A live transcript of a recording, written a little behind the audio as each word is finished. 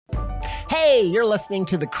Hey, you're listening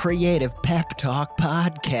to the Creative Pep Talk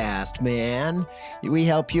podcast, man. We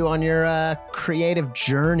help you on your creative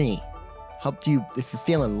journey. Help you, if you're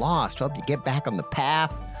feeling lost, help you get back on the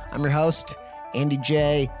path. I'm your host, Andy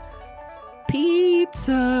J.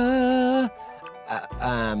 Pizza.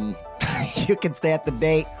 You can stay up to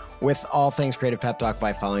date with all things Creative Pep Talk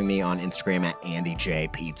by following me on Instagram at Andy J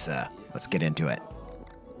Pizza. Let's get into it.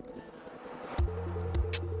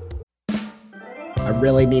 I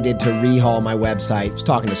really needed to rehaul my website. I was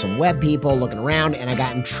talking to some web people, looking around, and I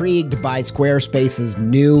got intrigued by Squarespace's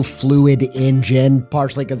new Fluid engine,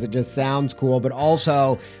 partially because it just sounds cool, but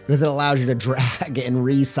also because it allows you to drag and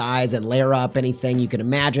resize and layer up anything you can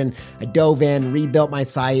imagine. I dove in, rebuilt my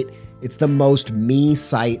site. It's the most me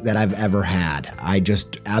site that I've ever had. I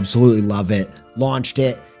just absolutely love it. Launched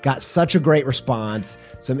it. Got such a great response.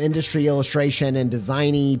 Some industry illustration and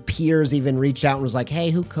designy peers even reached out and was like, hey,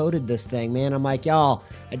 who coded this thing, man? I'm like, y'all,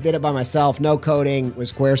 I did it by myself. No coding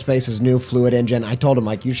with Squarespace's new Fluid engine. I told him,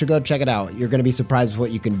 like, you should go check it out. You're going to be surprised with what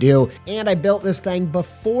you can do. And I built this thing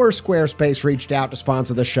before Squarespace reached out to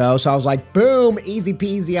sponsor the show. So I was like, boom, easy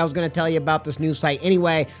peasy. I was going to tell you about this new site.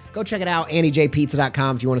 Anyway, go check it out,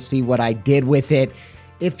 andyjpizza.com, if you want to see what I did with it.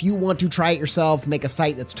 If you want to try it yourself, make a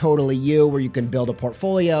site that's totally you, where you can build a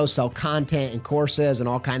portfolio, sell content and courses and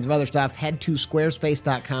all kinds of other stuff, head to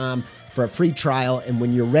squarespace.com for a free trial. And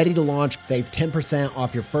when you're ready to launch, save 10%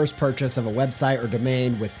 off your first purchase of a website or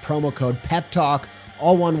domain with promo code PEPTALK,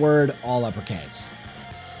 all one word, all uppercase.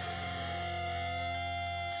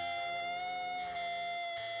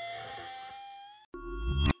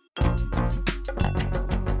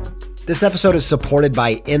 This episode is supported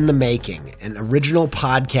by In the Making, an original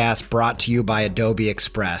podcast brought to you by Adobe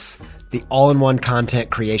Express, the all-in-one content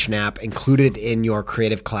creation app included in your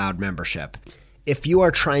Creative Cloud membership. If you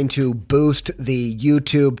are trying to boost the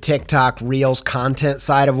YouTube, TikTok, Reels content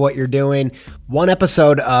side of what you're doing, one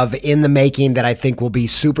episode of In the Making that I think will be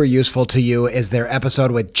super useful to you is their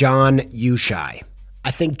episode with John Ushai. I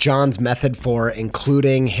think John's method for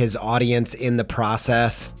including his audience in the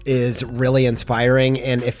process is really inspiring.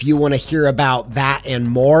 And if you want to hear about that and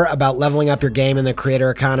more about leveling up your game in the creator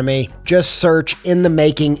economy, just search In the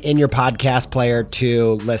Making in your podcast player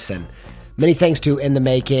to listen. Many thanks to In the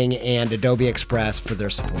Making and Adobe Express for their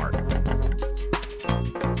support.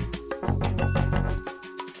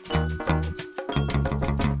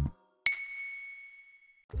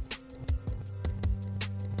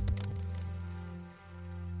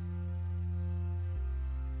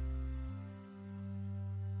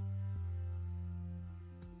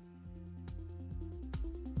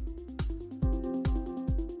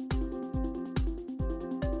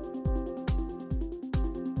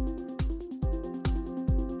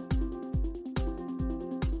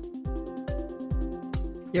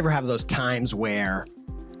 You ever have those times where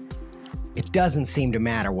it doesn't seem to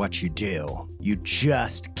matter what you do? You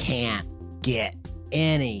just can't get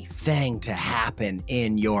anything to happen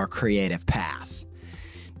in your creative path.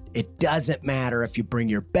 It doesn't matter if you bring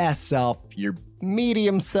your best self, your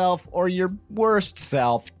medium self, or your worst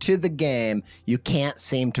self to the game. You can't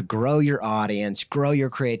seem to grow your audience, grow your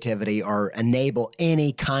creativity, or enable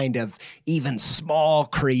any kind of even small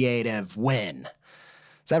creative win.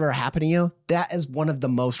 Has that ever happened to you? That is one of the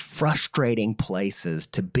most frustrating places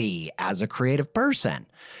to be as a creative person.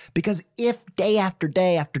 Because if day after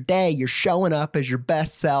day after day, you're showing up as your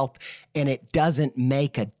best self and it doesn't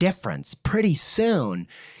make a difference, pretty soon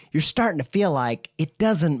you're starting to feel like it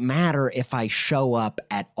doesn't matter if I show up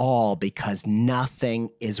at all because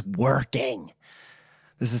nothing is working.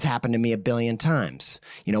 This has happened to me a billion times.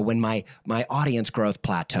 You know, when my audience growth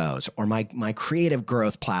plateaus, or my creative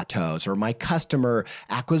growth plateaus, or my customer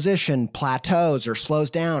acquisition plateaus or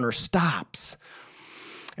slows down or stops.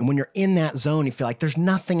 And when you're in that zone, you feel like there's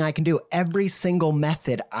nothing I can do. Every single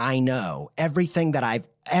method I know, everything that I've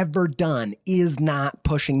ever done is not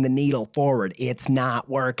pushing the needle forward. It's not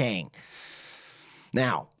working.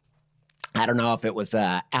 Now, I don't know if it was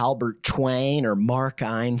Albert Twain or Mark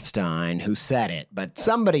Einstein who said it, but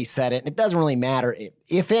somebody said it, and it doesn't really matter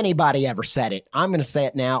if anybody ever said it. I'm going to say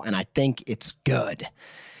it now, and I think it's good.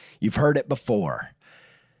 You've heard it before.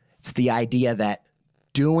 It's the idea that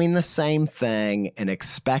doing the same thing and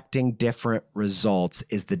expecting different results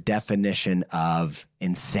is the definition of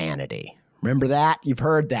insanity. Remember that? You've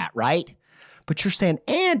heard that, right? But you're saying,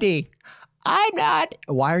 Andy, I'm not.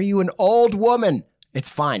 Why are you an old woman? It's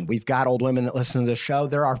fine. We've got old women that listen to this show.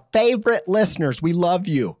 They're our favorite listeners. We love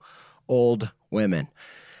you, old women.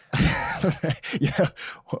 Yeah.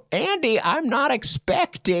 Andy, I'm not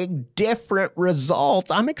expecting different results.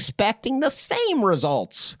 I'm expecting the same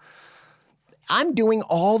results. I'm doing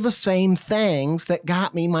all the same things that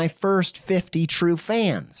got me my first 50 true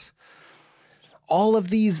fans. All of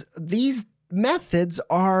these methods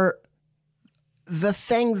are the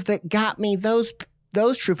things that got me those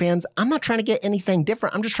true fans. I'm not trying to get anything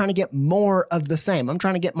different. I'm just trying to get more of the same. I'm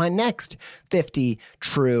trying to get my next 50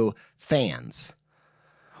 true fans.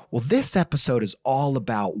 Well, this episode is all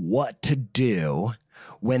about what to do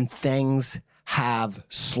when things have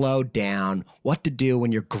slowed down, what to do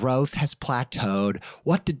when your growth has plateaued,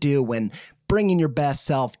 what to do when bringing your best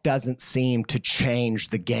self doesn't seem to change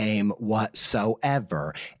the game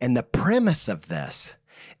whatsoever. And the premise of this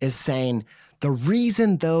is saying the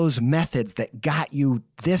reason those methods that got you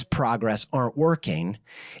this progress aren't working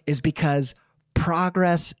is because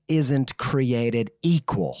progress isn't created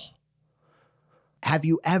equal. Have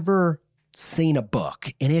you ever seen a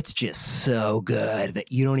book and it's just so good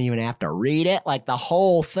that you don't even have to read it? Like the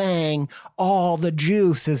whole thing, all the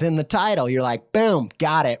juice is in the title. You're like, boom,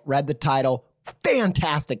 got it. Read the title.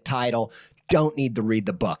 Fantastic title. Don't need to read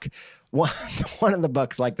the book. One of the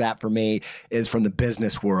books like that for me is from the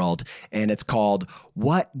business world, and it's called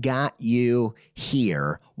What Got You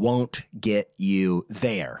Here Won't Get You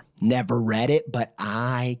There. Never read it, but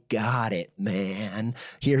I got it, man.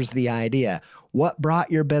 Here's the idea. What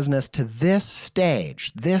brought your business to this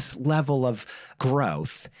stage, this level of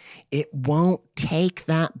growth, it won't take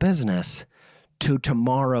that business to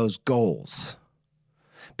tomorrow's goals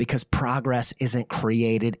because progress isn't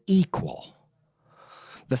created equal.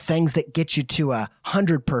 The things that get you to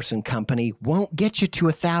 100-person company won't get you to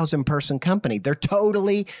 1,000-person company. They're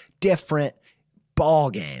totally different ball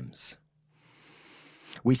games.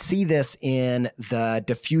 We see this in the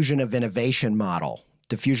diffusion of innovation model.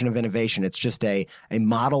 Diffusion of innovation, it's just a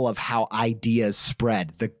model of how ideas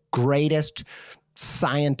spread. The greatest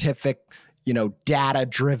scientific,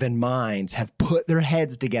 data-driven minds have put their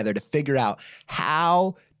heads together to figure out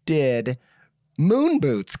how did moon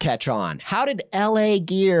boots catch on? How did LA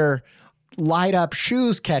Gear light up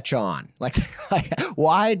shoes catch on? Like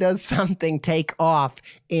why does something take off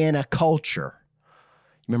in a culture?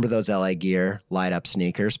 Remember those LA Gear light up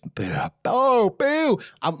sneakers? Boo, oh, boo.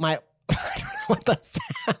 I don't know what the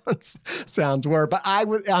sounds were, but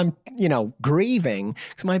I'm grieving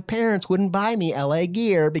because my parents wouldn't buy me LA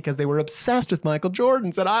Gear because they were obsessed with Michael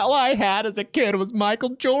Jordans, and all I had as a kid was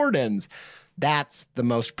Michael Jordans. That's the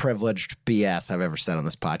most privileged BS I've ever said on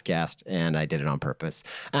this podcast, and I did it on purpose.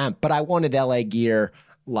 But I wanted LA Gear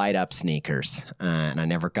light up sneakers, and I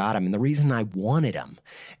never got them. And the reason I wanted them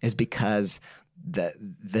is because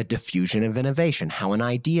the diffusion of innovation, how an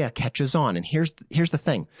idea catches on. And here's the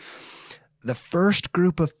thing. The first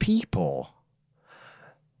group of people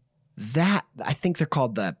that I think they're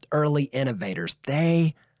called the early innovators,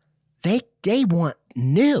 they want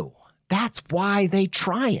new. That's why they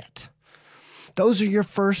try it. Those are your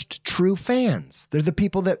first true fans. They're the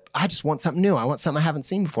people that I just want something new. I want something I haven't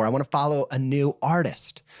seen before. I want to follow a new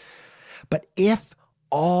artist. But if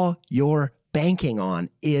all you're banking on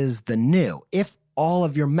is the new, if all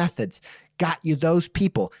of your methods got you those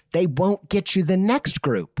people, they won't get you the next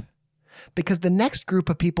group. Because the next group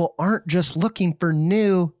of people aren't just looking for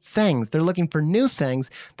new things. They're looking for new things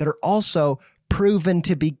that are also proven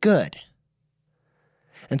to be good.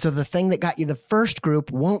 And so the thing that got you the first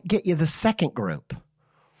group won't get you the second group.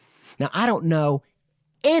 Now, I don't know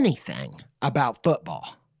anything about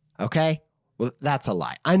football, okay? Well, that's a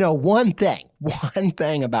lie. I know one thing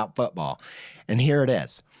about football, and here it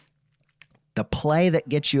is. The play that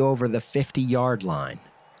gets you over the 50-yard line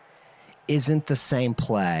isn't the same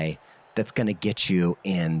play that's going to get you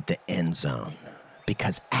in the end zone.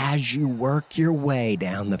 Because as you work your way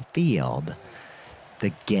down the field,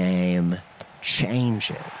 the game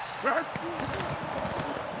changes.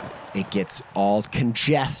 It gets all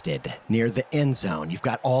congested near the end zone. You've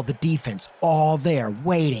got all the defense all there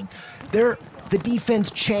waiting. The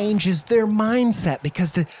defense changes their mindset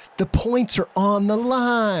because the points are on the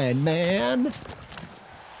line, man.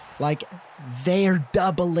 Like, they're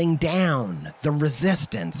doubling down the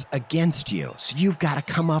resistance against you. So you've got to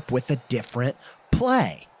come up with a different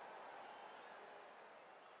play.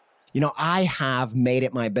 I have made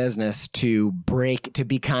it my business to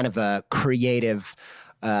be kind of a creative,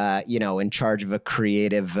 in charge of a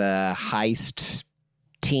creative heist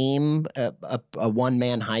team, a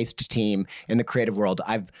one-man heist team in the creative world.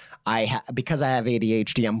 Because I have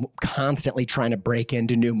ADHD, I'm constantly trying to break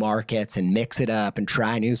into new markets and mix it up and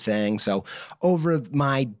try new things. So over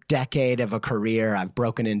my decade of a career, I've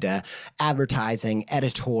broken into advertising,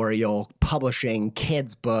 editorial, publishing,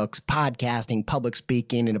 kids' books, podcasting, public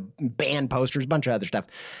speaking, and band posters, a bunch of other stuff.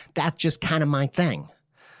 That's just kind of my thing.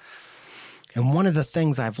 And one of the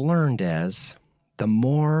things I've learned is The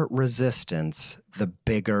more resistance, the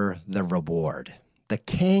bigger the reward. The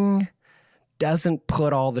king doesn't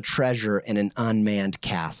put all the treasure in an unmanned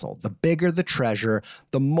castle. The bigger the treasure,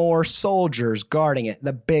 the more soldiers guarding it.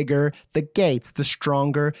 The bigger the gates, the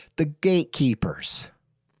stronger the gatekeepers.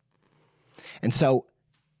 And so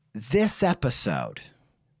this episode,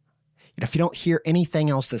 if you don't hear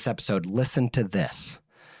anything else this episode, listen to this.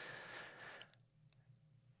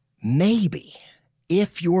 Maybe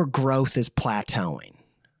if your growth is plateauing,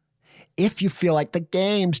 if you feel like the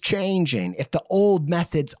game's changing, if the old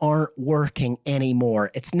methods aren't working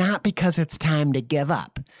anymore, it's not because it's time to give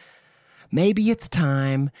up. Maybe it's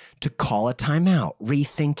time to call a timeout,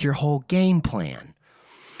 rethink your whole game plan,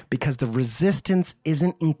 because the resistance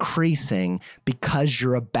isn't increasing because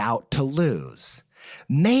you're about to lose.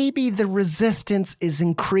 Maybe the resistance is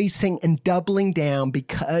increasing and doubling down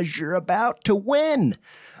because you're about to win.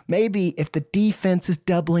 Maybe if the defense is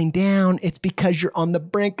doubling down, it's because you're on the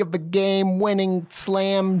brink of a game-winning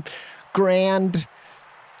slam grand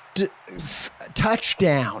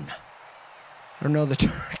touchdown. I don't know the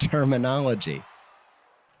terminology.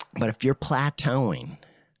 But if you're plateauing,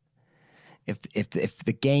 if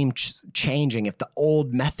the game's changing, if the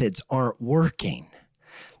old methods aren't working,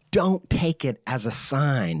 don't take it as a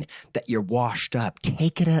sign that you're washed up.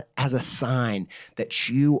 Take it as a sign that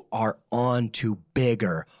you are on to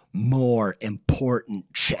bigger, more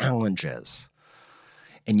important challenges.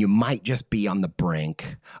 And you might just be on the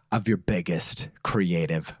brink of your biggest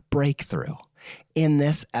creative breakthrough. In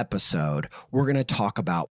this episode, we're going to talk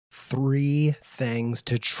about 3 things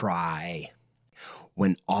to try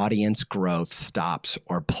when audience growth stops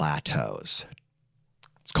or plateaus.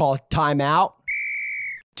 It's called timeout.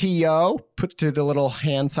 T-O, put through the little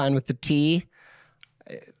hand sign with the T.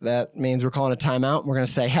 That means we're calling a timeout. We're going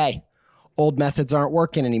to say, hey, old methods aren't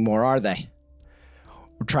working anymore, are they?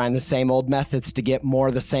 We're trying the same old methods to get more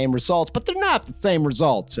of the same results, but they're not the same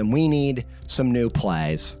results, and we need some new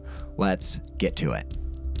plays. Let's get to it.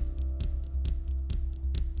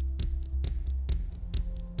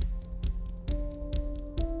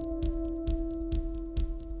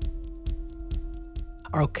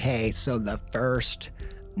 Okay, so the first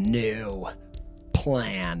new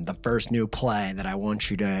plan, the first new play that I want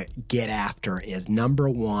you to get after is number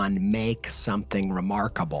 1, make something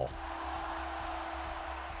remarkable.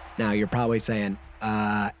 Now you're probably saying,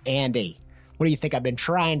 Andy, what do you think I've been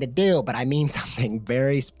trying to do? But I mean something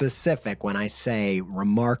very specific when I say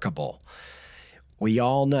remarkable. We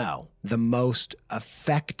all know the most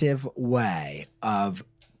effective way of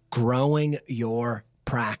growing your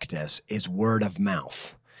practice is word of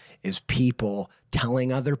mouth, is people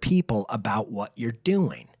telling other people about what you're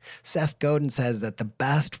doing. Seth Godin says that the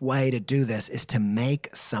best way to do this is to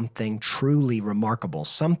make something truly remarkable,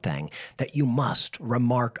 something that you must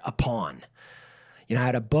remark upon. You know, I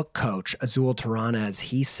had a book coach, Azul Taranas,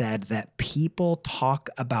 he said that people talk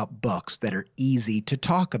about books that are easy to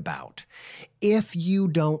talk about. If you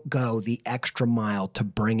don't go the extra mile to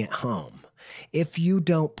bring it home, if you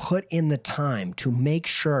don't put in the time to make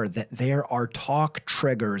sure that there are talk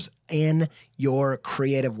triggers in your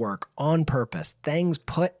creative work on purpose, things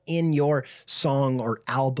put in your song or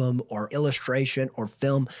album or illustration or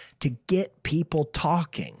film to get people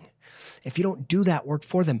talking, if you don't do that work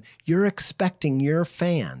for them, you're expecting your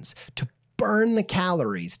fans to burn the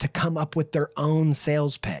calories to come up with their own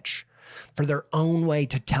sales pitch, for their own way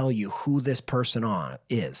to tell you who this person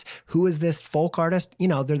is. Who is this folk artist? You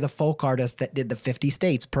know, they're the folk artist that did the 50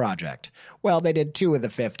 States project. Well, they did 2 of the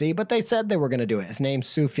 50, but they said they were going to do it. His name's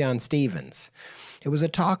Sufjan Stevens. It was a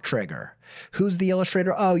talk trigger. Who's the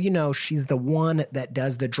illustrator? Oh, you know, she's the one that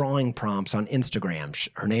does the drawing prompts on Instagram.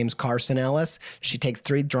 Her name's Carson Ellis. She takes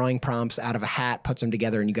 3 drawing prompts out of a hat, puts them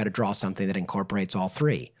together, and you got to draw something that incorporates all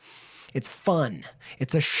 3. It's fun.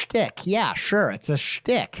 It's a shtick. Yeah, sure. It's a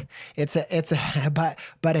shtick.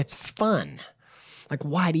 But it's fun. Like,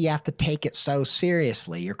 why do you have to take it so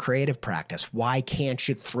seriously, your creative practice? Why can't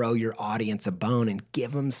you throw your audience a bone and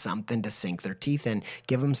give them something to sink their teeth in,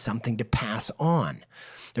 give them something to pass on?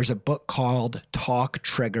 There's a book called Talk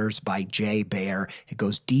Triggers by Jay Baer. It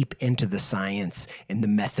goes deep into the science and the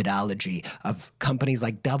methodology of companies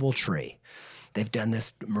like DoubleTree. They've done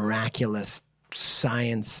this miraculous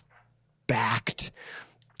science backed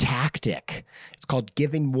tactic. It's called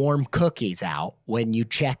giving warm cookies out when you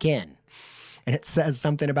check in. And it says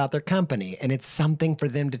something about their company, and it's something for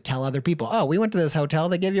them to tell other people. Oh, we went to this hotel.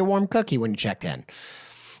 They give you a warm cookie when you checked in.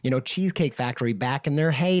 You know, Cheesecake Factory, back in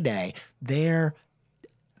their heyday, their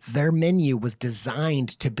Their menu was designed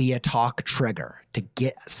to be a talk trigger, to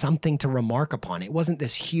get something to remark upon. It wasn't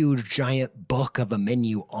this huge, giant book of a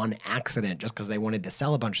menu on accident just because they wanted to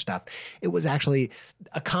sell a bunch of stuff. It was actually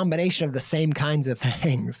a combination of the same kinds of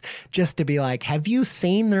things just to be like, have you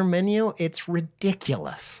seen their menu? It's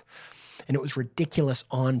ridiculous. And it was ridiculous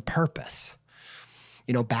on purpose.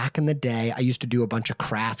 You know, back in the day, I used to do a bunch of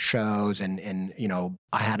craft shows and you know,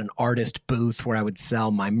 I had an artist booth where I would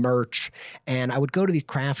sell my merch, and I would go to these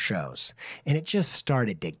craft shows, and it just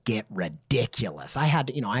started to get ridiculous. I had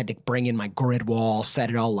to bring in my grid wall, set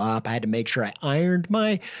it all up. I had to make sure I ironed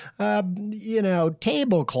my,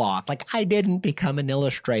 tablecloth. Like, I didn't become an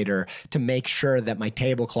illustrator to make sure that my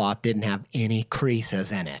tablecloth didn't have any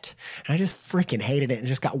creases in it. And I just freaking hated it, and it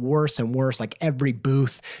just got worse and worse. Like, every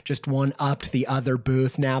booth just one-upped the other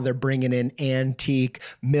booth. Now they're bringing in antique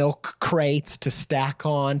milk crates to stack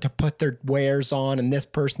on, to put their wares on, and this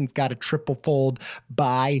person's got a triple fold,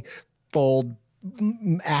 bifold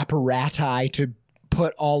apparati to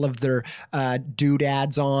put all of their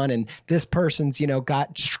doodads on, and this person's,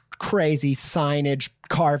 got crazy signage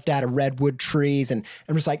carved out of redwood trees, and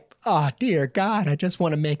I'm just like, oh, dear God, I just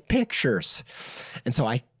want to make pictures. And so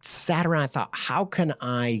I sat around and thought, how can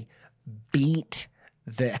I beat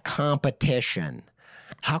the competition?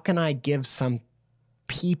 How can I give some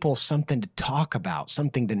people something to talk about,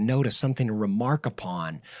 something to notice, something to remark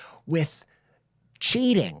upon with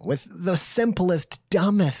cheating, with the simplest,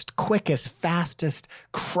 dumbest, quickest, fastest,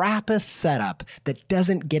 crappiest setup that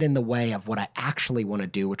doesn't get in the way of what I actually want to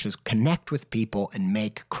do, which is connect with people and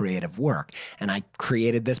make creative work. And I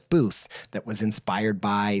created this booth that was inspired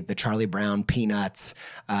by the Charlie Brown Peanuts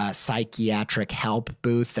psychiatric help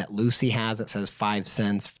booth that Lucy has. It says 5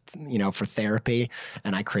 cents, for therapy.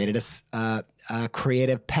 And I created a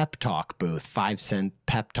creative pep talk booth, 5-cent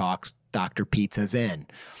pep talks, Dr. Pizza's in.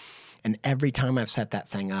 And every time I've set that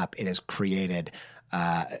thing up, it has created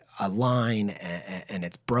a line, and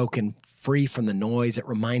it's broken free from the noise. It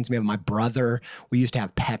reminds me of my brother. We used to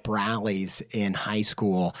have pep rallies in high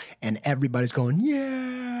school, and everybody's going,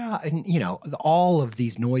 yeah. And, all of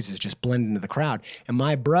these noises just blend into the crowd. And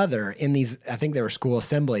my brother in these, I think they were school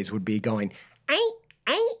assemblies, would be going, I,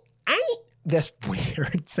 this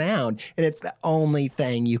weird sound. And it's the only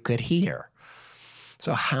thing you could hear.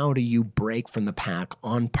 So how do you break from the pack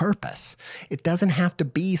on purpose? It doesn't have to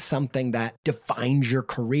be something that defines your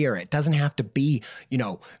career. It doesn't have to be,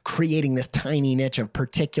 creating this tiny niche of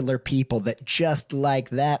particular people that just like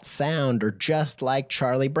that sound or just like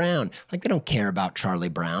Charlie Brown. Like, they don't care about Charlie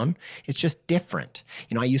Brown. It's just different.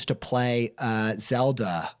 I used to play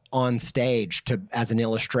Zelda on stage as an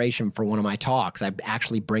illustration for one of my talks. I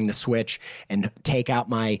actually bring the Switch and take out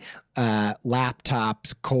my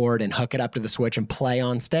laptop's cord and hook it up to the Switch and play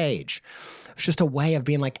on stage. It's just a way of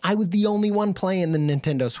being like, I was the only one playing the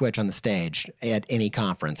Nintendo Switch on the stage at any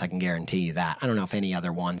conference. I can guarantee you that. I don't know if any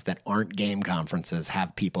other ones that aren't game conferences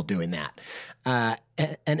have people doing that.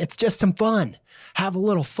 And it's just some fun. Have a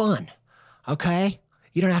little fun, okay?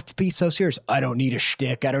 You don't have to be so serious. I don't need a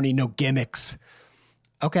shtick. I don't need no gimmicks.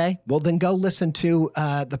 Okay, well then go listen to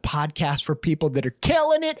the podcast for people that are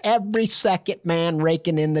killing it every second, man,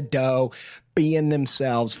 raking in the dough, being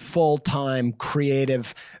themselves, full-time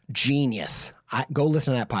creative genius. Go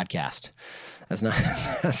listen to that podcast. That's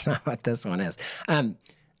not what this one is.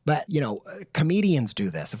 But comedians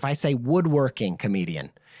do this. If I say woodworking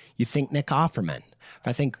comedian, you think Nick Offerman. If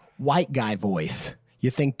I think white guy voice,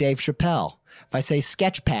 you think Dave Chappelle. If I say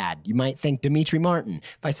sketchpad, you might think Dimitri Martin.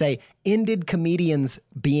 If I say ended comedians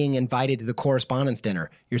being invited to the correspondence dinner,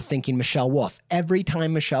 you're thinking Michelle Wolf. Every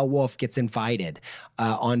time Michelle Wolf gets invited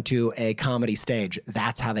onto a comedy stage,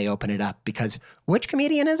 that's how they open it up. Because which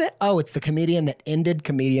comedian is it? Oh, it's the comedian that ended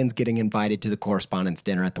comedians getting invited to the correspondence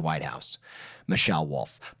dinner at the White House. Michelle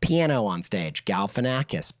Wolf. Piano on stage,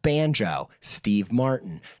 Galifianakis. Banjo, Steve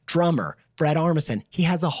Martin. Drummer, Fred Armisen. He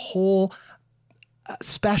has a whole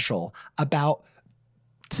special about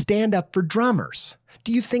stand-up for drummers.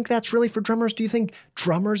 Do you think that's really for drummers? Do you think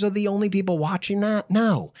drummers are the only people watching that?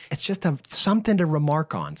 No. It's just something to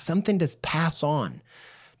remark on, something to pass on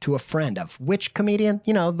to a friend of which comedian?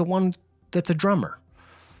 The one that's a drummer.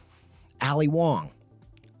 Ali Wong,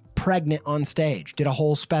 pregnant on stage, did a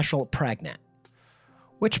whole special pregnant.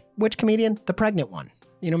 Which comedian? The pregnant one.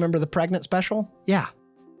 Remember the pregnant special? Yeah.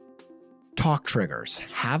 Talk triggers.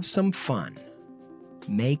 Have some fun.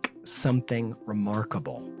 Make something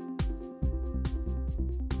remarkable.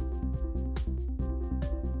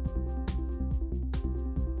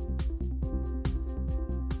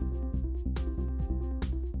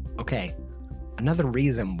 Okay, another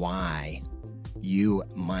reason why you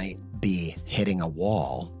might be hitting a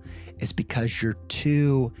wall is because you're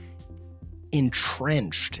too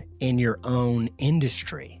entrenched in your own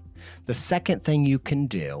industry. The second thing you can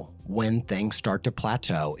do when things start to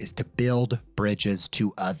plateau is to build bridges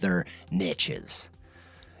to other niches.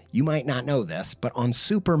 You might not know this, but on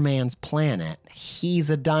Superman's planet, he's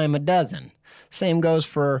a dime a dozen. Same goes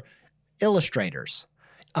for illustrators.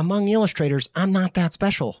 Among illustrators, I'm not that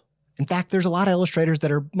special. In fact, there's a lot of illustrators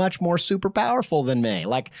that are much more super powerful than me.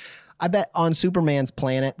 Like, I bet on Superman's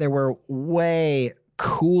planet, there were way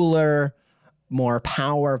cooler, more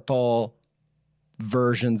powerful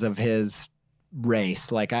versions of his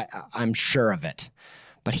race. Like, I'm sure of it.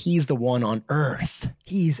 But he's the one on Earth.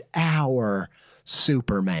 He's our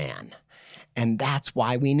Superman. And that's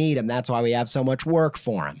why we need him. That's why we have so much work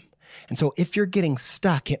for him. And so if you're getting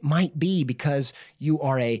stuck, it might be because you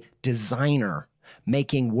are a designer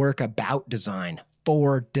making work about design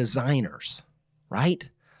for designers, right?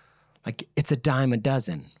 Like, it's a dime a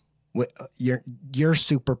dozen. Your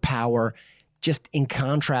superpower, just in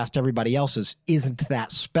contrast to everybody else's, isn't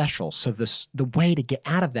that special. So the way to get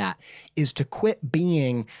out of that is to quit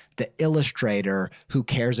being the illustrator who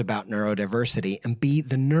cares about neurodiversity and be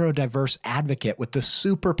the neurodiverse advocate with the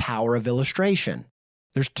superpower of illustration.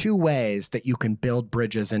 There's two ways that you can build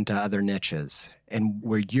bridges into other niches, and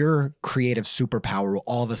where your creative superpower will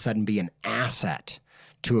all of a sudden be an asset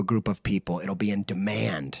to a group of people. It'll be in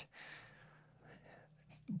demand.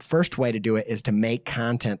 First way to do it is to make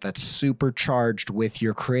content that's supercharged with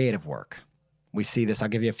your creative work. We see this. I'll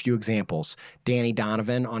give you a few examples. Danny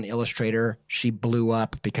Donovan on Illustrator, she blew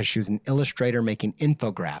up because she was an illustrator making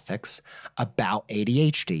infographics about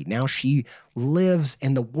ADHD. Now she lives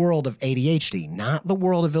in the world of ADHD, not the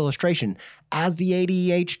world of illustration, as the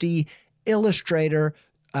ADHD illustrator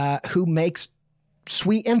who makes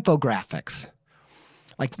sweet infographics.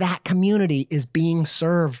 Like, that community is being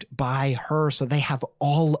served by her, so they have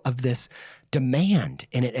all of this demand,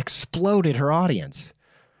 and it exploded her audience.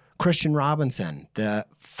 Christian Robinson, the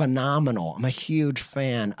phenomenal, I'm a huge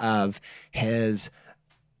fan of his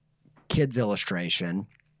kids illustration,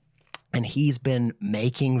 and he's been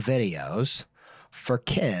making videos for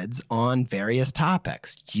kids on various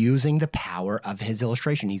topics using the power of his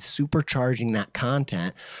illustration. He's supercharging that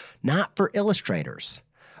content, not for illustrators,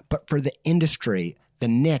 but for the industry, the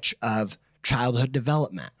niche of childhood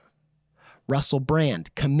development. Russell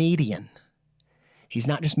Brand, comedian. He's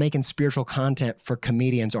not just making spiritual content for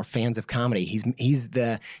comedians or fans of comedy. He's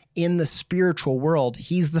in the spiritual world,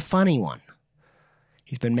 he's the funny one.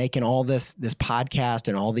 He's been making all this podcast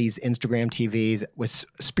and all these Instagram TVs with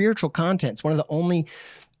spiritual content. It's one of the only,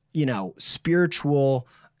 spiritual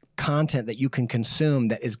content that you can consume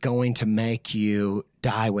that is going to make you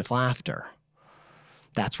die with laughter.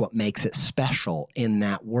 That's what makes it special in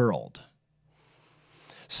that world.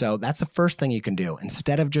 So that's the first thing you can do.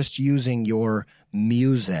 Instead of just using your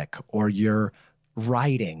music or your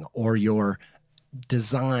writing or your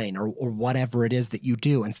design or whatever it is that you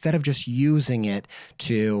do, instead of just using it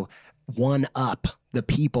to one up the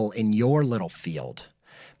people in your little field,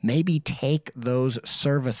 maybe take those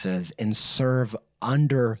services and serve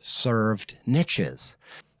underserved niches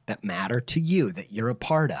that matter to you, that you're a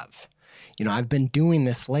part of. I've been doing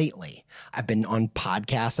this lately. I've been on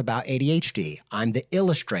podcasts about ADHD. I'm the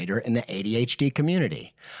illustrator in the ADHD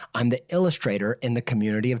community. I'm the illustrator in the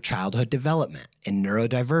community of childhood development and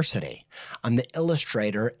neurodiversity. I'm the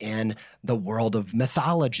illustrator in the world of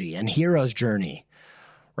mythology and hero's journey,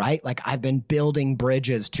 right? Like, I've been building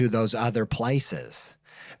bridges to those other places,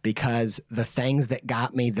 because the things that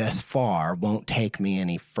got me this far won't take me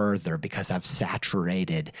any further, because I've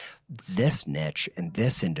saturated this niche and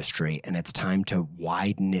this industry, and it's time to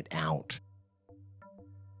widen it out.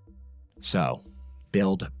 So,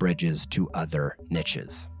 build bridges to other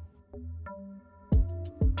niches.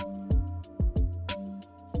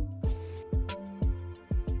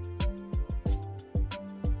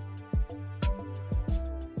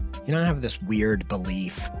 I have this weird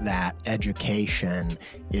belief that education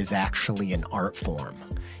is actually an art form.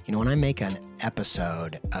 When I make an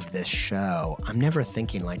episode of this show, I'm never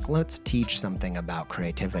thinking like, let's teach something about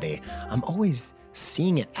creativity. I'm always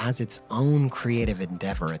seeing it as its own creative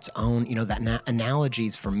endeavor, its own, that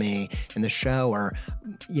analogies for me in the show are,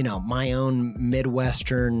 my own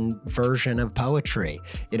Midwestern version of poetry.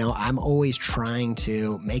 I'm always trying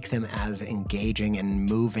to make them as engaging and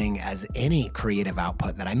moving as any creative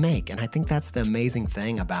output that I make. And I think that's the amazing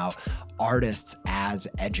thing about artists as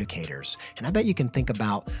educators. And I bet you can think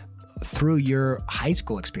about, through your high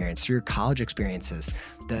school experience, through your college experiences,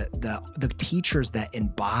 the teachers that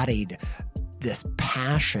embodied this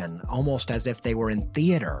passion, almost as if they were in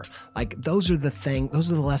theater. Like those are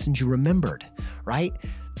the lessons you remembered, right?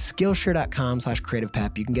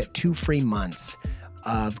 Skillshare.com/creativepep. You can get 2 free months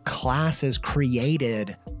of classes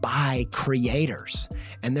created by creators.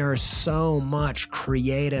 And there is so much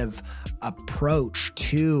creative approach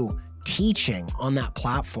to teaching on that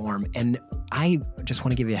platform. And I just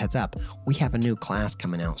want to give you a heads up. We have a new class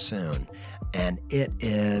coming out soon. And it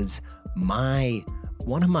is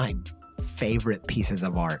one of my favorite pieces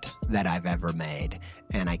of art that I've ever made.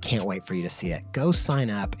 And I can't wait for you to see it. Go sign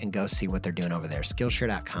up and go see what they're doing over there.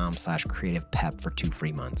 Skillshare.com/creativepep for 2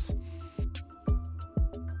 free months.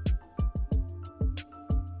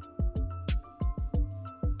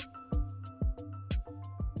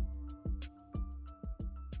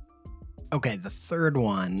 Okay, the third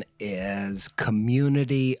one is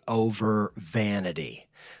community over vanity.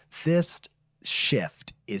 This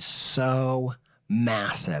shift is so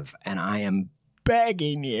massive, and I am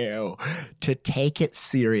begging you to take it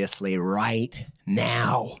seriously right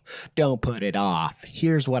now. Don't put it off.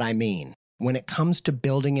 Here's what I mean. When it comes to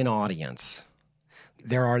building an audience,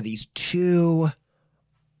 there are these 2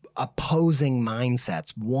 opposing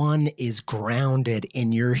mindsets. One is grounded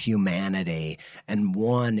in your humanity, and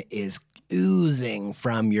one is oozing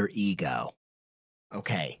from your ego.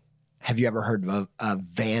 Okay. Have you ever heard of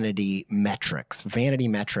vanity metrics? Vanity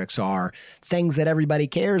metrics are things that everybody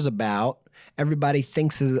cares about, everybody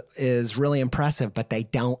thinks is really impressive, but they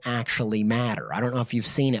don't actually matter. I don't know if you've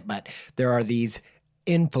seen it, but there are these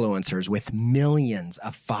influencers with millions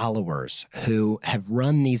of followers who have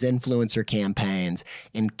run these influencer campaigns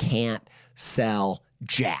and can't sell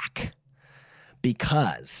jack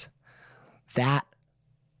because that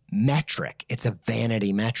metric, it's a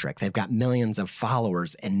vanity metric. They've got millions of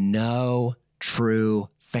followers and no true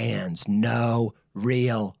fans, no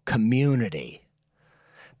real community,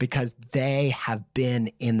 because they have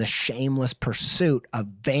been in the shameless pursuit of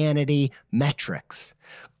vanity metrics.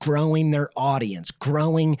 Growing their audience,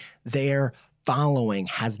 growing their following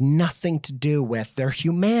has nothing to do with their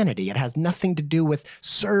humanity. It has nothing to do with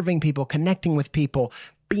serving people, connecting with people,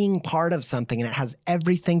 being part of something, and it has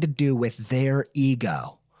everything to do with their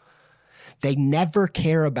ego. They never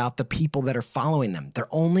care about the people that are following them. They're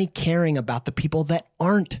only caring about the people that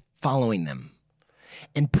aren't following them.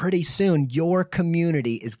 And pretty soon, your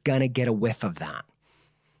community is going to get a whiff of that.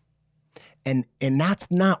 And that's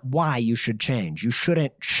not why you should change. You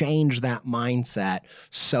shouldn't change that mindset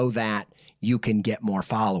so that you can get more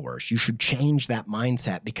followers. You should change that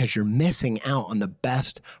mindset because you're missing out on the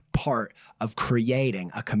best part of creating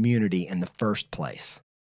a community in the first place.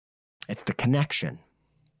 It's the connection.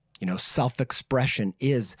 You know, self-expression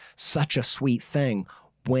is such a sweet thing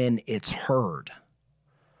when it's heard.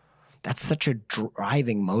 That's such a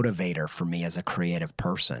driving motivator for me as a creative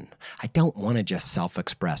person. I don't want to just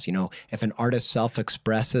self-express. You know, if an artist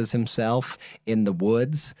self-expresses himself in the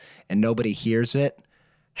woods and nobody hears it,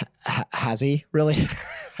 has he really?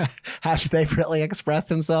 Have they really expressed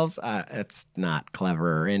themselves? It's not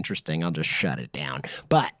clever or interesting. I'll just shut it down.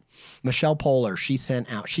 But Michelle Poehler, she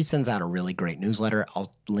sends out a really great newsletter.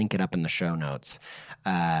 I'll link it up in the show notes.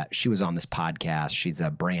 She was on this podcast. She's a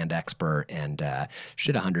brand expert, and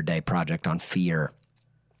she did a 100-day project on fear,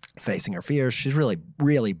 facing her fears. She's really,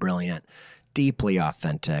 really brilliant, deeply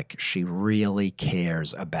authentic. She really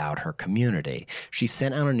cares about her community. She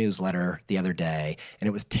sent out a newsletter the other day, and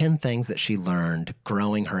it was 10 things that she learned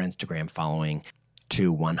growing her Instagram following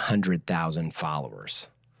to 100,000 followers.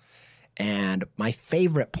 And my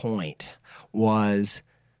favorite point was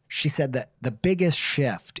she said that the biggest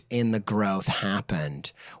shift in the growth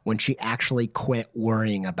happened when she actually quit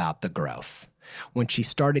worrying about the growth, when she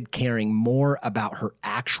started caring more about her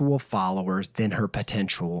actual followers than her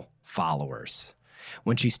potential followers,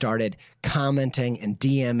 when she started commenting and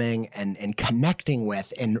DMing and connecting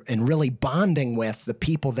with and really bonding with the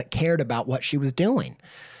people that cared about what she was doing.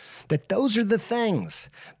 That those are the things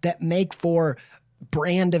that make for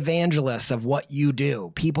brand evangelists of what you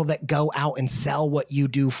do, people that go out and sell what you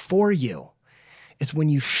do for you, is when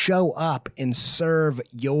you show up and serve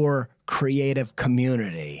your creative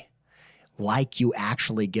community like you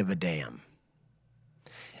actually give a damn.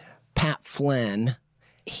 Pat Flynn,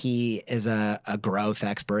 he is a growth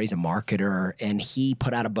expert, he's a marketer, and he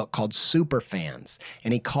put out a book called Superfans,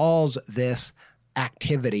 and he calls this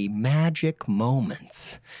activity magic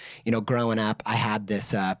moments. You know, growing up, I had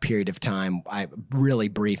this period of time, really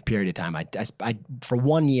brief period of time. I for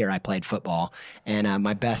 1 year, I played football, and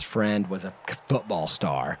my best friend was a football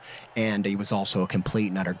star, and he was also a complete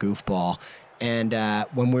and utter goofball. And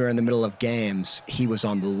when we were in the middle of games, he was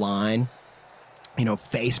on the line,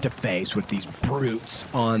 face to face with these brutes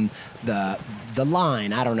on the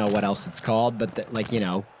line. I don't know what else it's called, but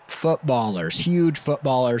footballers, huge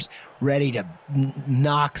footballers, ready to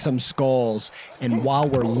knock some skulls. And while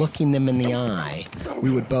we're looking them in the eye, we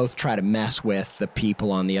would both try to mess with the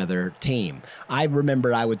people on the other team. I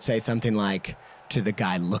remember I would say something like to the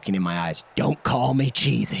guy looking in my eyes, "Don't call me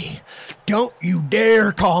cheesy. Don't you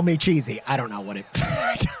dare call me cheesy." I don't know what it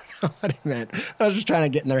what it meant. I was just trying to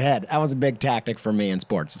get in their head. That was a big tactic for me in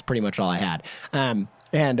sports. It's pretty much all I had. And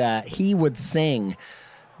he would sing,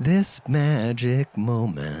 "This magic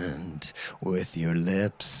moment with your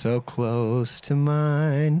lips so close to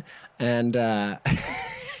mine," and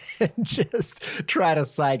just try to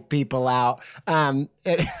psych people out.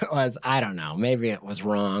 It was, I don't know, maybe it was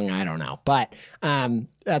wrong. I don't know. But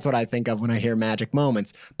that's what I think of when I hear magic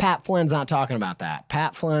moments. Pat Flynn's not talking about that.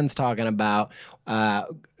 Pat Flynn's talking about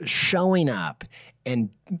showing up and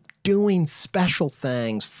doing special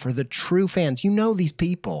things for the true fans. You know these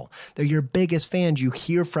people. They're your biggest fans. You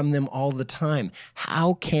hear from them all the time.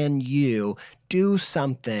 How can you do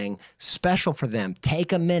something special for them?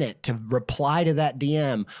 Take a minute to reply to that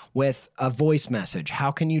DM with a voice message.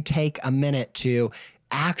 How can you take a minute to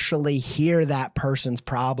actually hear that person's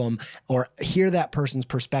problem or hear that person's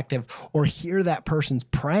perspective or hear that person's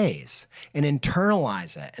praise and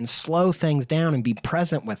internalize it and slow things down and be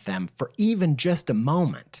present with them for even just a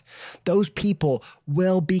moment? Those people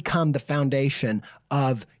will become the foundation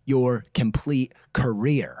of your complete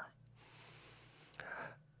career.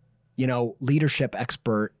 Leadership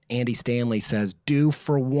expert Andy Stanley says, "Do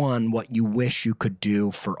for one what you wish you could do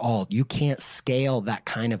for all." You can't scale that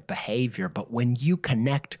kind of behavior, but when you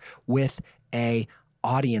connect with a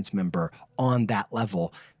audience member on that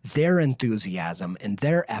level, their enthusiasm and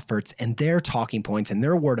their efforts and their talking points and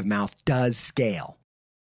their word of mouth does scale.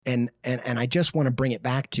 And I just want to bring it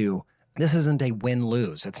back to, this isn't a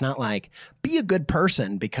win-lose. It's not like be a good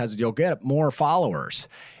person because you'll get more followers.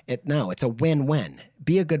 No, it's a win-win.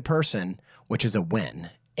 Be a good person, which is a win,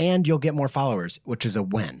 and you'll get more followers, which is a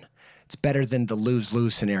win. It's better than the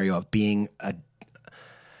lose-lose scenario of being a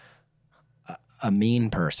mean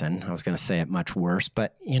person. I was going to say it much worse,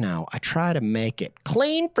 but I try to make it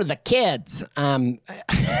clean for the kids.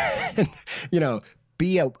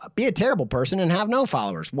 Be a terrible person and have no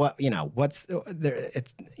followers. What's there?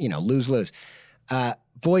 It's lose-lose.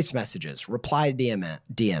 Voice messages, reply to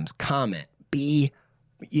DMs, comment, be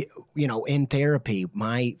in therapy.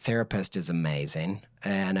 My therapist is amazing.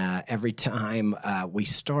 And every time we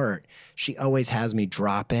start, she always has me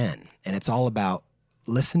drop in. And it's all about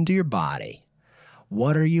listen to your body.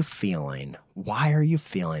 What are you feeling? Why are you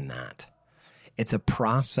feeling that? It's a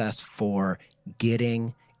process for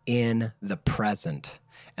getting in the present.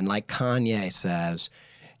 And like Kanye says,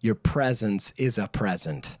 your presence is a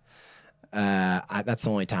present. That's the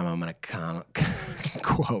only time I'm going to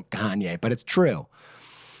quote Kanye, but it's true.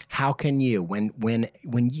 How can you,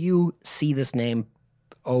 when you see this name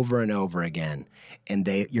over and over again, and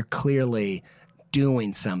you're clearly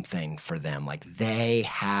doing something for them, like they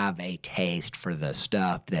have a taste for the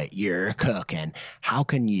stuff that you're cooking, how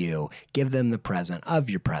can you give them the present of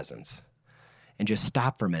your presence? And just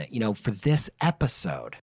stop for a minute. For this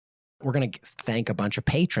episode, we're going to thank a bunch of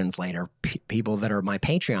patrons later, people that are my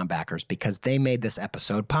Patreon backers, because they made this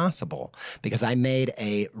episode possible. Because I made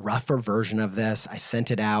a rougher version of this. I sent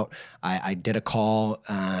it out. I did a call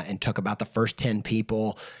and took about the first 10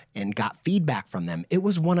 people and got feedback from them. It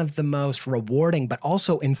was one of the most rewarding but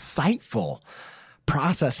also insightful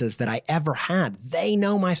processes that I ever had. They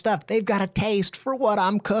know my stuff. They've got a taste for what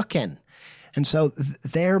I'm cooking. And so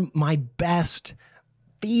they're my best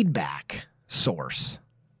feedback source.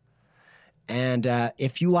 And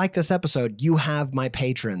if you like this episode, you have my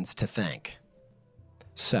patrons to thank.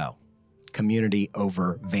 So, community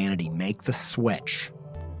over vanity. Make the switch.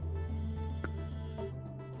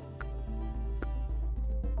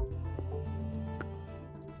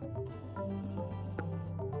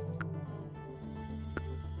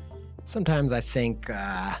 Sometimes I think,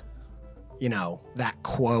 that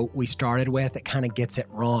quote we started with, it kind of gets it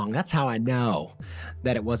wrong. That's how I know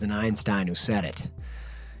that it wasn't Einstein who said it.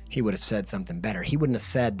 He would have said something better. He wouldn't have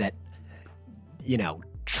said that,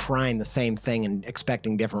 trying the same thing and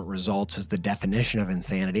expecting different results is the definition of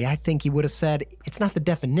insanity. I think he would have said it's not the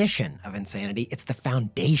definition of insanity, it's the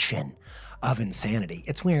foundation of insanity.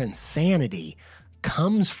 It's where insanity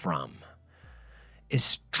comes from,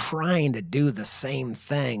 is trying to do the same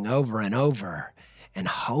thing over and over and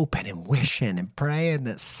hoping and wishing and praying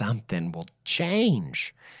that something will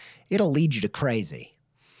change. It'll lead you to crazy.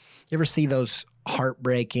 You ever see those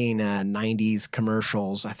heartbreaking 90s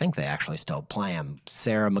commercials. I think they actually still play them.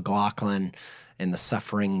 Sarah McLachlan and the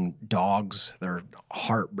Suffering Dogs. They're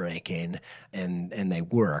heartbreaking, and they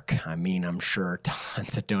work. I mean, I'm sure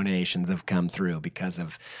tons of donations have come through because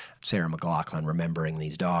of Sarah McLachlan remembering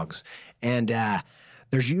these dogs. And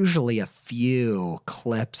there's usually a few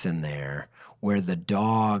clips in there where the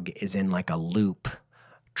dog is in like a loop,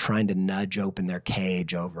 trying to nudge open their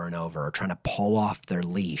cage over and over, or trying to pull off their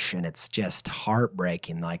leash, and it's just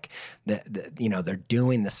heartbreaking. Like they're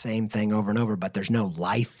doing the same thing over and over, but there's no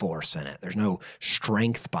life force in it. There's no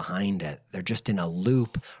strength behind it. They're just in a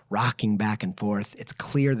loop, rocking back and forth. It's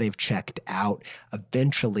clear they've checked out.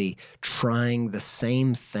 Eventually, trying the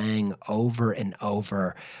same thing over and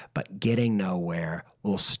over, but getting nowhere,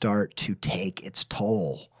 will start to take its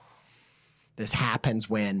toll. This happens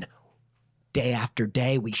when day after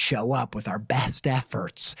day, we show up with our best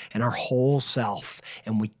efforts and our whole self,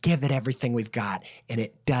 and we give it everything we've got, and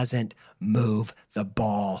it doesn't move the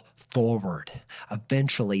ball forward.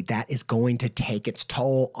 Eventually, that is going to take its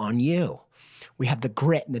toll on you. We have the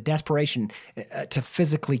grit and the desperation to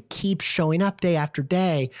physically keep showing up day after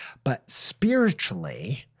day, but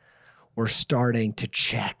spiritually, we're starting to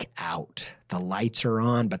check out. The lights are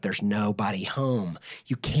on, but there's nobody home.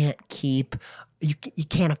 You can't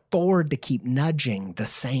afford to keep nudging the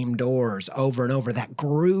same doors over and over. That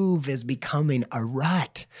groove is becoming a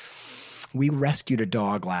rut. We rescued a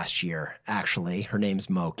dog last year, actually. Her name's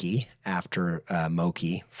Moki, after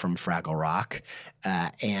Moki from Fraggle Rock.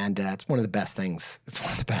 And it's one of the best things. It's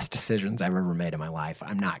one of the best decisions I've ever made in my life.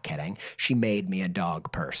 I'm not kidding. She made me a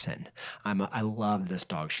dog person. I love this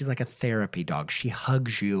dog. She's like a therapy dog. She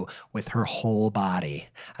hugs you with her whole body.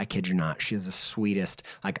 I kid you not. She is the sweetest.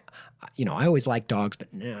 I always liked dogs,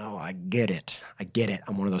 but now I get it.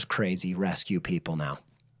 I'm one of those crazy rescue people now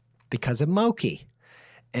because of Moki.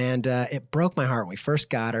 And it broke my heart when we first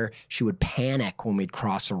got her. She would panic when we'd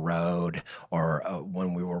cross a road, or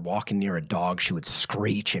when we were walking near a dog, she would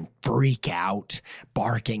screech and freak out,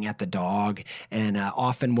 barking at the dog. And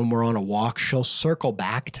often when we're on a walk, she'll circle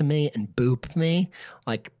back to me and boop me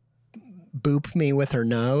with her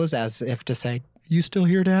nose as if to say, "You still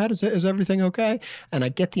here, Dad? Is everything okay?" And I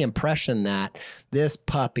get the impression that this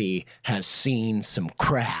puppy has seen some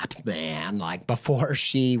crap, man. Like before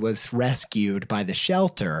she was rescued by the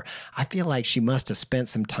shelter, I feel like she must have spent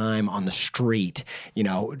some time on the street,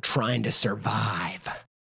 trying to survive.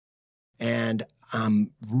 And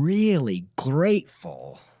I'm really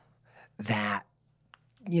grateful that,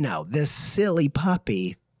 this silly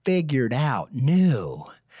puppy knew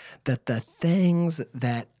that the things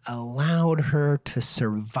that allowed her to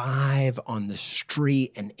survive on the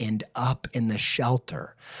street and end up in the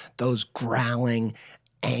shelter, those growling,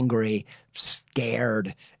 angry,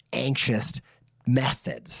 scared, anxious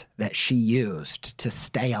methods that she used to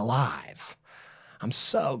stay alive. I'm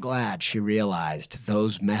so glad she realized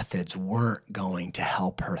those methods weren't going to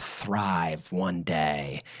help her thrive one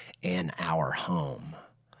day in our home.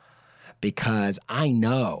 Because I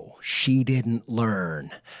know she didn't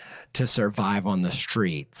learn to survive on the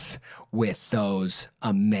streets with those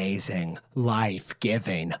amazing,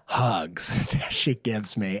 life-giving hugs that she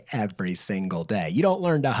gives me every single day. You don't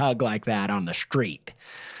learn to hug like that on the street.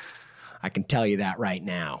 I can tell you that right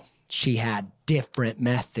now. She had different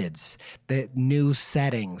methods. The new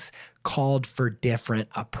settings called for different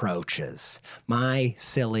approaches. My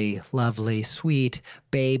silly, lovely, sweet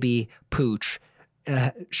baby pooch,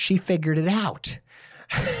 she figured it out.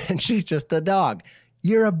 And she's just a dog.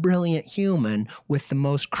 You're a brilliant human with the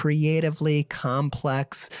most creatively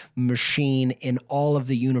complex machine in all of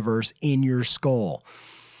the universe in your skull.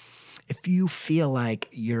 If you feel like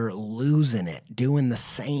you're losing it, doing the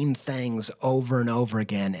same things over and over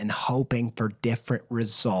again and hoping for different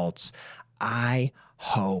results, I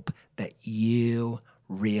hope that you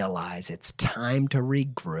realize it's time to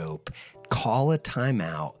regroup, call a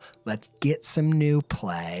timeout, let's get some new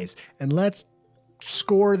plays, and let's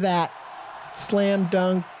score that slam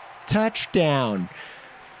dunk touchdown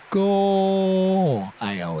goal.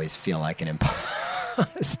 I always feel like an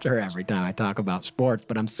imposter every time I talk about sports,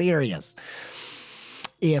 but I'm serious.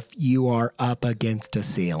 If you are up against a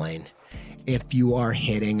ceiling, if you are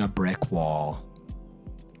hitting a brick wall,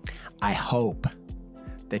 I hope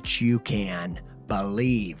that you can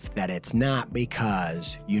believe that it's not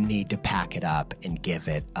because you need to pack it up and give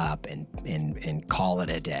it up and call it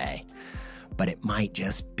a day. But it might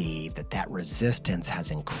just be that resistance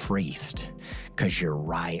has increased because you're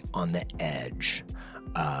right on the edge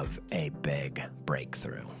of a big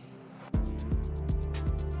breakthrough.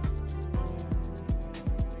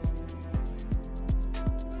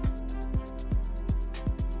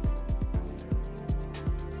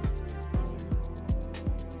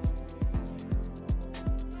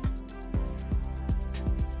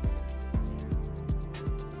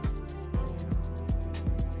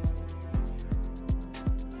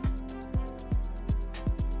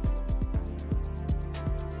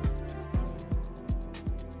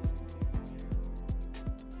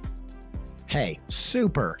 Hey,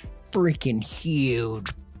 super freaking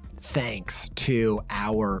huge thanks to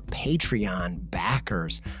our Patreon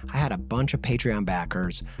backers. I had a bunch of Patreon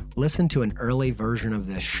backers listen to an early version of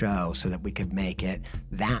this show so that we could make it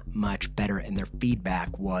that much better, and their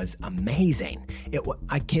feedback was amazing.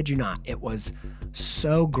 I kid you not, it was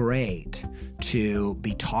so great to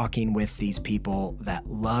be talking with these people that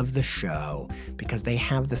love the show because they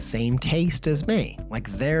have the same taste as me. Like,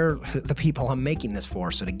 they're the people I'm making this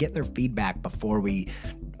for. So to get their feedback before we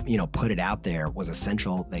put it out there was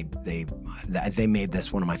essential. They made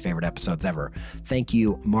this one of my favorite episodes ever. Thank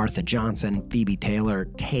you, Martha Johnson, Phoebe Taylor,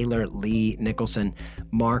 Taylor Lee Nicholson,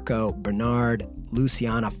 Marco Bernard,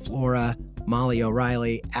 Luciana Flora, Molly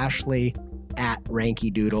O'Reilly, Ashley at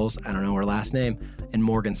Ranky Doodles, I don't know her last name, and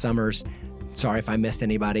Morgan Summers. Sorry if I missed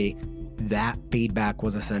anybody. That feedback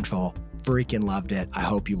was essential. Freaking loved it. I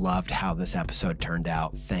hope you loved how this episode turned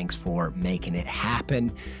out. Thanks for making it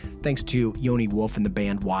happen. Thanks to Yoni Wolf and the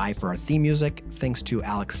band Y for our theme music. Thanks to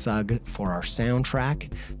Alex Sugg for our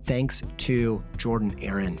soundtrack. Thanks to Jordan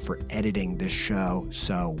Aaron for editing this show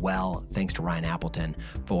so well. Thanks to Ryan Appleton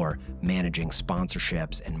for managing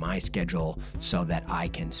sponsorships and my schedule so that I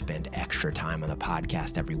can spend extra time on the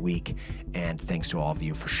podcast every week. And thanks to all of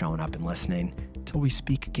you for showing up and listening. Till we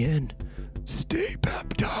speak again, stay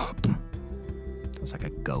pepped up. That was like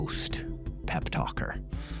a ghost pep talker.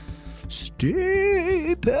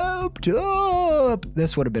 Stay pepped up.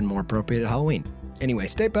 This would have been more appropriate at Halloween. Anyway,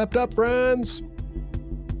 stay pepped up, friends.